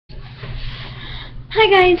Hi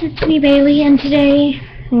guys, it's me Bailey, and today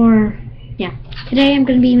I'm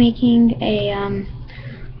going to be making a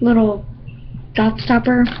little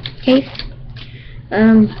goppstopper case.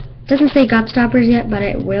 Doesn't say goppstoppers yet, but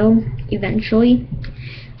it will eventually.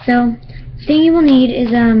 So, the thing you will need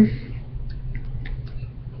is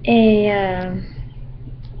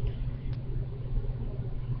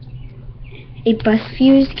a bus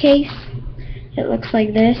fuse case. It looks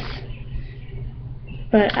like this,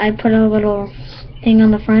 but I put a little thing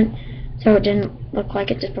on the front so it didn't look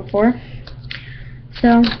like it did before.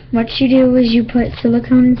 So what you do is you put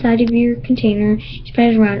silicone inside of your container,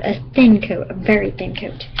 spread it around a thin coat, a very thin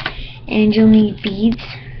coat, and you'll need beads,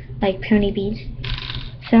 like pony beads.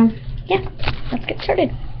 So yeah, let's get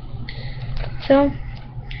started. So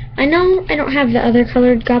I know I don't have the other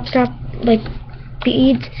colored gobstop like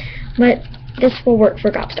beads, but this will work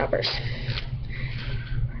for gobstoppers.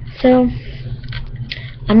 So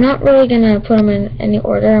I'm not really going to put them in any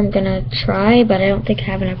order. I'm going to try, but I don't think I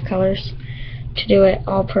have enough colors to do it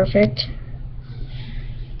all perfect.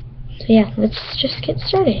 So yeah, let's just get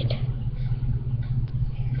started.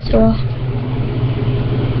 So,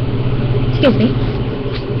 excuse me.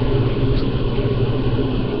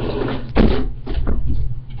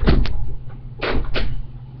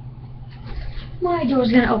 My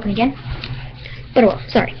door's going to open again. But well,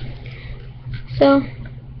 sorry. So,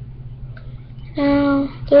 now,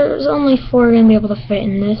 there's only 4 going to be able to fit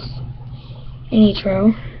in each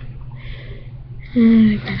row. I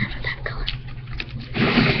ran out of that color.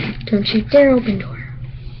 Don't you dare open door.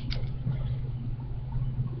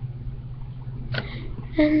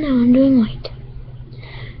 And now I'm doing white.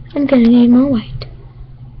 I'm going to need more white.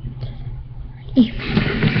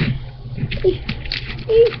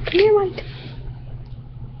 Come here, white.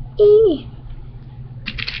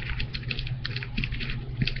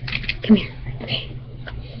 Come here. Okay.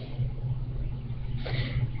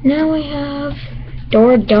 Now I have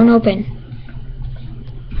door don't open.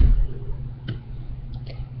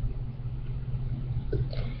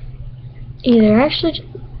 Either actually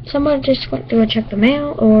someone just went to go check the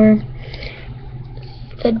mail, or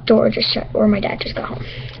the door just shut, or my dad just got home.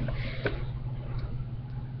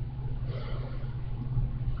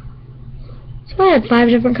 So I had 5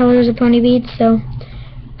 different colors of pony beads, so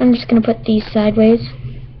I'm just gonna put these sideways.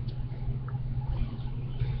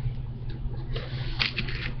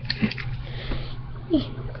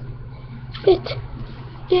 Fit.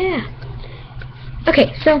 Yeah.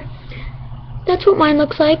 Okay, so that's what mine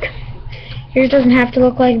looks like. Yours doesn't have to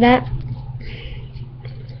look like that.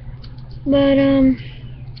 But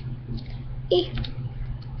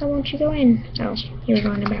why won't you go in? Oh, you were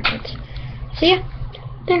going in backwards. So yeah,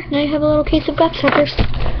 there. Now you have a little case of gobstoppers.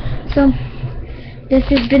 So this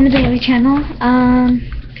has been the Bailey channel.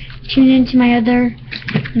 Tune in to my other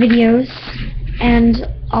videos, and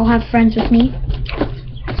I'll have friends with me.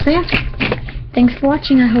 So yeah, thanks for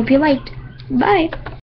watching. I hope you liked. Bye.